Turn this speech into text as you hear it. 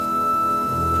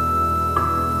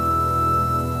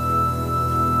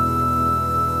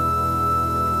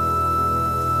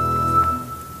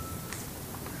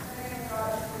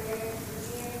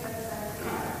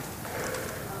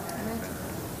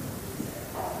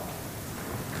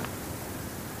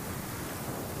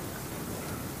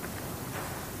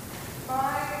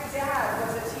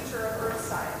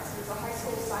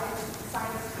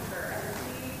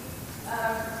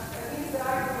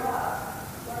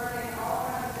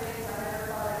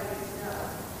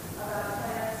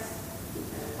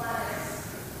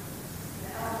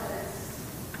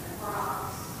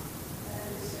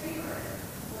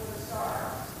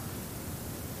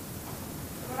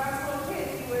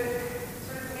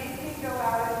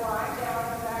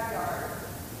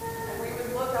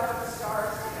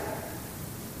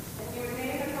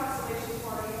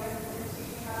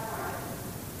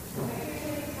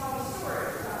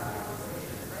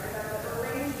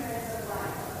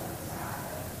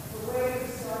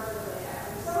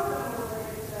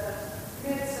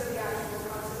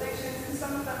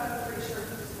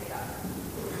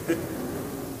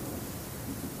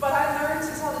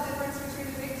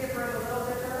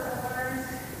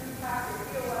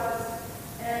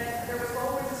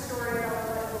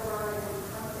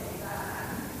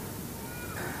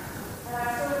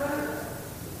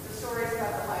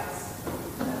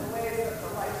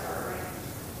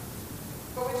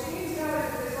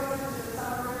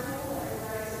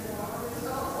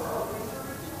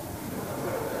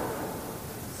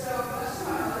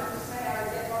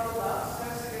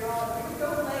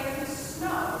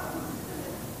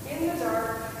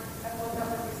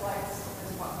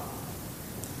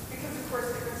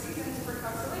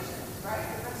right?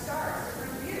 Different stars,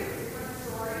 different views, different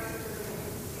stories, different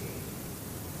things to see.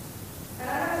 And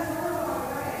I was learned along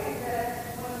the way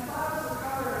that when the clouds were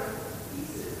covered in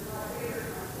pieces of my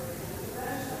favorite constellation,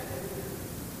 eventually they moved.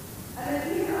 And then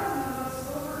even on the most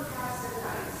overcasted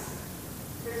nights,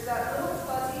 there's that little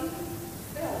fuzzy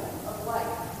film of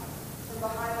light from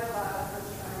behind the clouds that's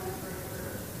trying to break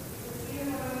through. Because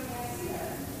even when we can't see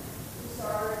them, the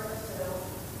stars are still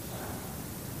shining.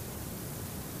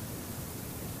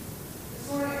 This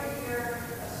morning we hear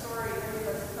a story many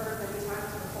of us have heard many times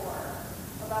before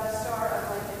about a star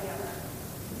unlike any other.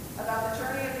 About the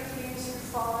journey of the kings who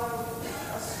follow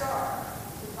a star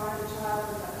to find a child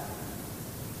in heaven.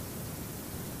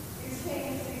 These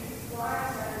kings, these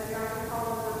wise men, as we often call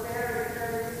them, were very,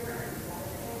 very different.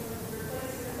 They came from different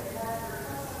places, they had their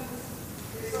customs,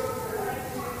 they spoke their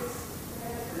languages,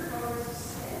 they had different modes of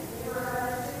sin. They were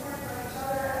as different from each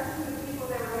other and from the people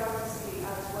they were going to see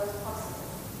as was possible.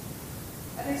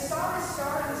 And they saw this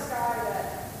star in the sky that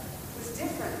was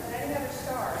different than any other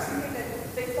star, something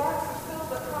that they thought fulfilled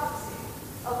the prophecy,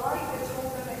 a light that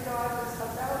told them that God was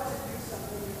about to do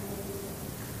something amazing.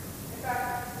 In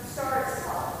fact, the star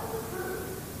itself was proof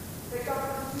that God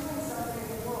was doing something in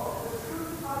the world. It was proof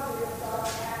positive of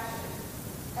God's action.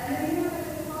 And they knew that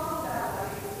if they followed that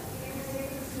light, he was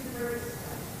able to see the greatest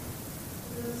light,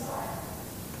 the Messiah,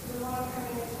 the one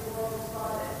coming into the world to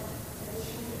spot it and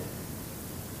achieve it.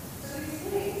 So these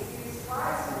kings, these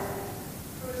wise men,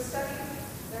 who have studied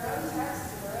their own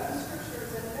texts and their own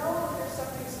scriptures and know that there's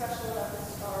something special about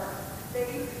this star,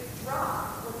 they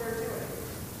drop what they're doing,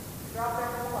 drop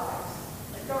their whole lives,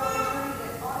 and go on a journey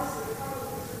that honestly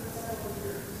probably took them several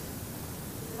years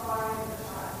to find a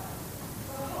child.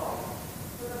 The hope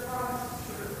for the promise is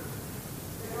true,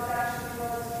 that God actually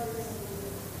was doing something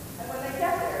new. And when they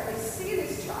get there, they see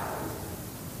this child,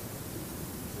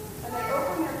 and they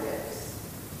open their gifts,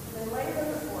 and they lay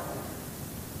them before him.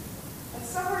 And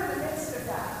somewhere in the midst of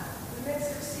that, in the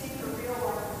midst of seeing the real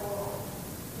life world,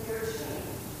 they are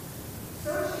changed.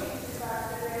 So changed, in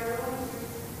fact, that they are willing to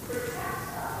protect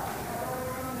that life,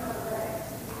 however in another way,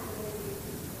 to keep the baby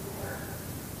in the earth.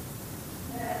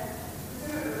 And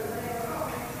presumably, when they go home,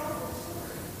 they tell the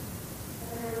story,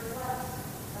 and they reflect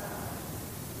that life.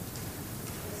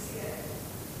 They see it.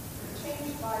 They're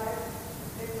changed by it.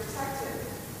 They protect it.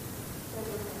 They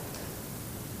reflect it.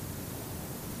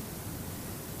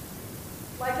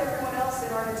 Like everyone else in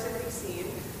our nativity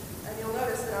scene, and you'll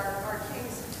notice that our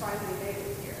kings finally made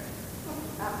it here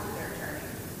after their journey.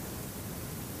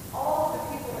 All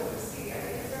the people that we see, I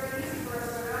think it's very easy for us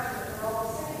to imagine that they're all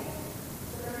the same,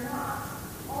 but they're not.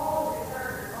 All the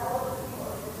characters, all of the people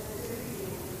in the nativity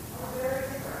scene are very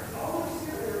different. The only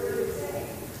two that are really the same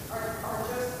are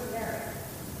Joseph and Mary.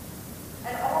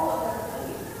 And all of them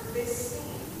leave this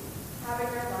scene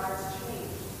having their lives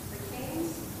changed. The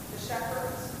kings, the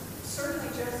shepherds,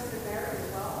 certainly Joseph and Mary as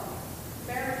well.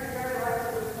 Mary very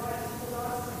likely was wanting to hold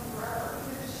on to him forever,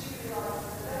 even if she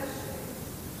realized eventually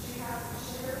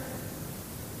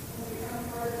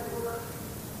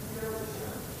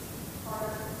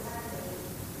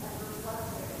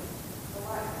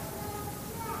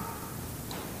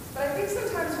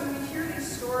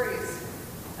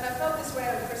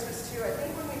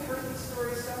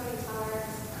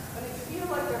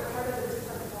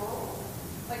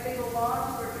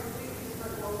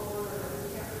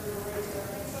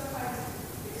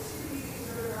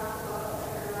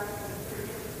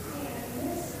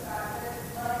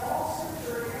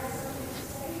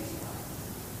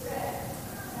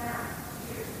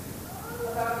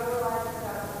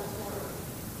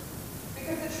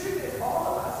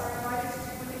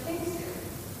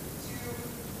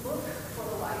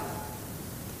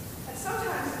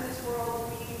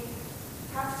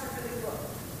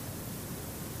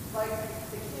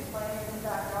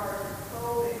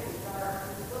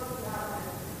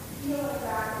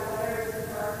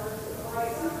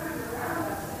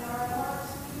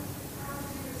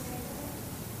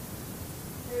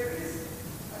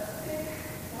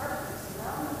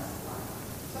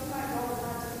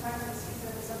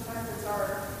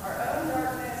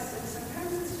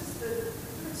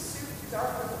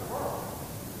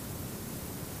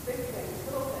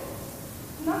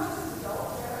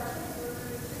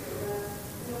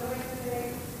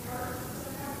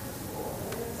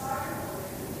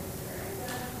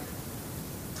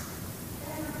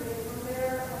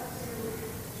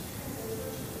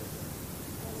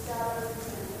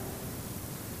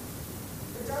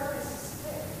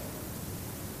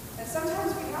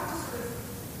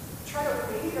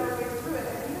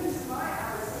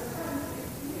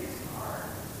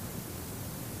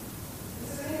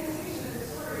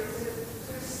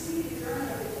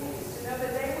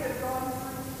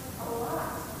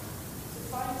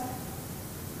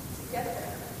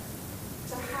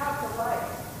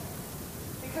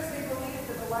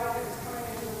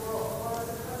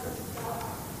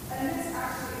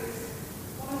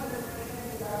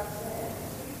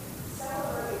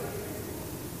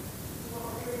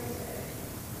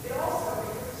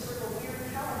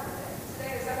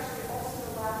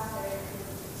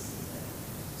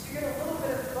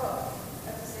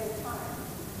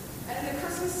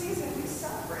season, we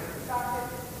celebrate the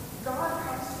fact that God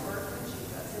comes to earth in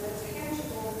Jesus in a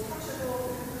tangible,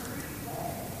 touchable, concrete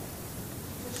way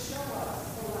to show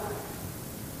us the light.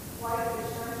 Light that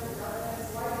shines in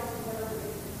darkness, light that can never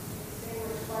be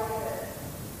extinguished, light that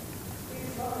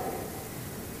is loving,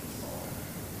 peaceful,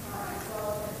 kind,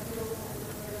 love that heals and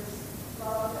forgives,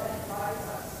 love that invites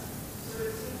us to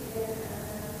receive in and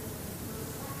then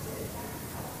reflect it back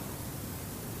out.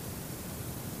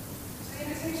 So the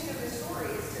invitation of this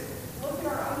story is to look at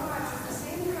our own lives as the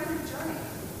same kind of journey,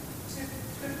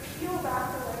 to peel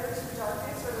back the layers of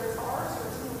darkness, whether it's ours or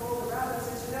it's in the world around us,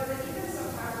 and to know that even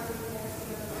sometimes we can't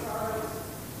see the stars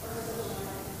are still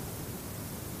shining.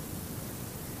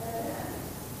 And then,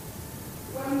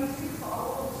 when we do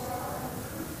follow the star and the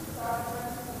truth of God's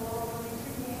presence in the world, when we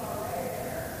do make our way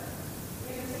there, the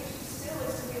invitation still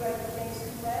is to be like the kings who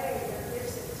lay their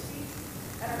gifts at his feet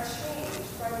and are changed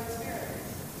by the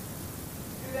experience.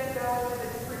 Who then go with a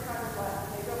different kind of life.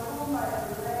 They go home by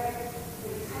every day,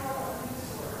 they tell a new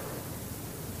story,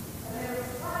 and they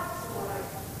reflect the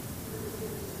life through the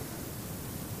years.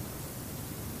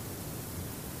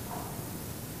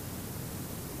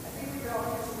 I think we could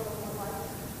all use a little more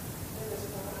life in this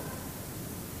moment.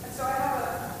 And so I have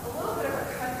a little bit of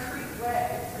a concrete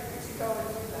way for you to go and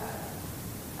do that.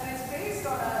 And it's based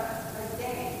on a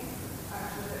game,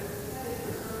 actually, that was intended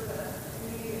to sort of the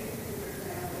immediate future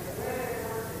example. The way that it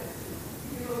works is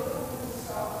you do a little blue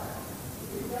star,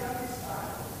 you down your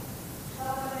style,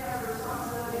 tell them they have a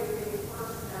responsibility of being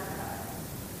first in their life.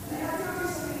 And they have to go do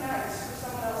something nice for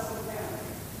someone else in the family.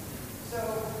 So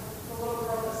the little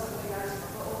girl does something nice for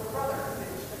her older brother who they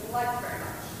didn't like very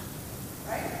much.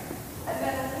 Right? And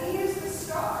then leaves the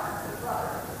star for the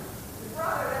brother. The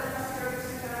brother then has to go do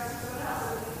something nice for someone else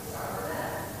and leave the star for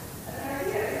them. And the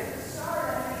idea is the star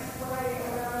then makes its way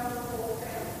around the whole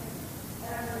family.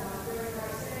 And everyone doing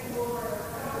like sitting over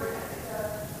and over again. It's a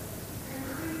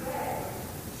concrete way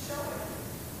of showing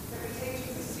that we take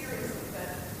Jesus seriously,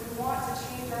 that we want to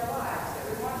change our lives, that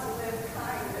we want to live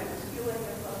kind and healing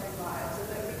and loving lives, and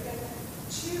that we can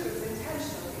choose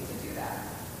intentionally to do that.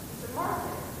 To mark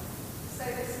it.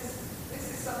 Say this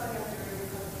is something I'm doing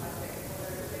because of my faith,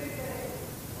 whether it's a big thing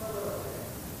or a little thing.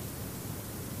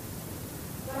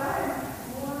 But I'm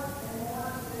more and more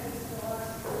convinced in the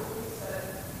last few weeks that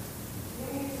we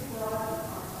need to broaden the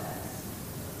context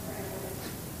of family.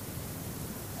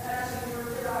 And actually, we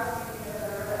were here last week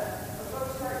a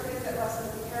postcard kids at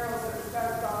Lessons and Carols that was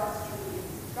about God's dream.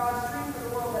 God's dream for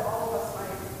the world that all of us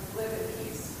might live in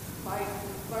peace, might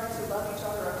learn to love each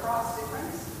other across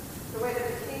difference. The way that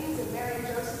the kings and Mary and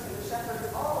Joseph and the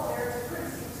shepherds, all of their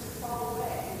difference seems to fall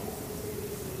away in this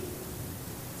intimacy.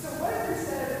 So what if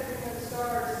instead of giving the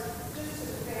stars just to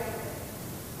the family,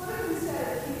 what if instead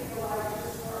of keeping the light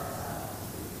just for ourselves,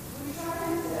 we try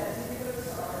instead to give the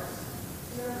stars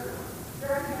to everyone,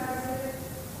 recognizing that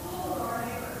all of our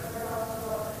neighbors are God's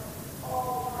beloved,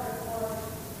 all part of one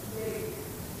big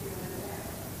human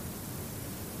family.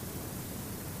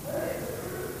 What if the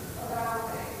fruit of our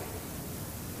faith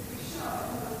could be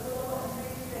shown in the little and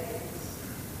big things,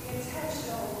 the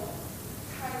intentional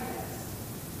kindness,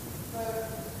 the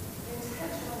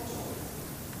intentional choice,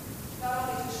 not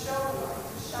only to show the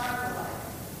light, to shine the light,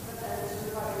 but then to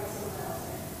invite someone else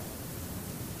in.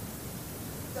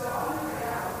 So on the way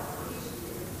out for each of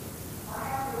you, I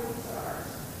have little stars,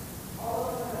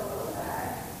 all of them in a little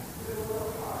bag with a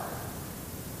little card.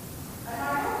 And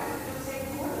my hope is that you'll take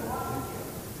more than one with you,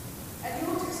 and you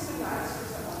will do something nice for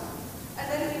someone, and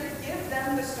then either give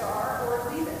them the star or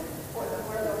leave it for them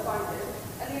where they'll find it,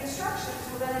 and the instructions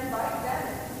will then invite them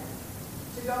in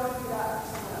to go and do that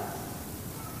for someone else.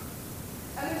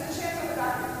 And there's a chance on the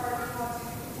back of the card if you want to,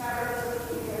 you can tag it as a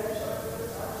key and show us where the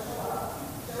stars show up,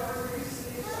 show us where you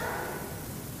see it shining.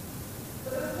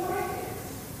 But the point is,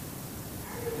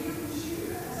 if you can choose,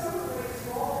 and some of the ways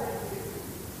you already do,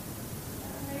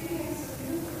 and maybe in some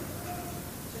new ways,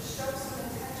 to show some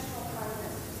intentional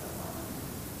kindness to someone,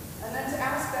 and then to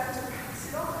ask them to pass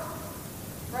it on.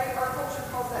 Right? Our culture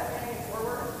calls that paying it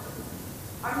forward.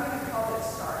 I'm going to call it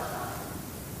Starshine.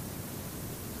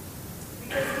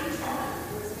 Because each one of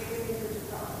you is made in the image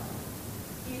of God.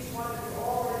 Each one of you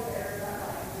already bears that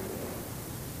light in you.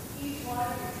 Each one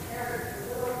of you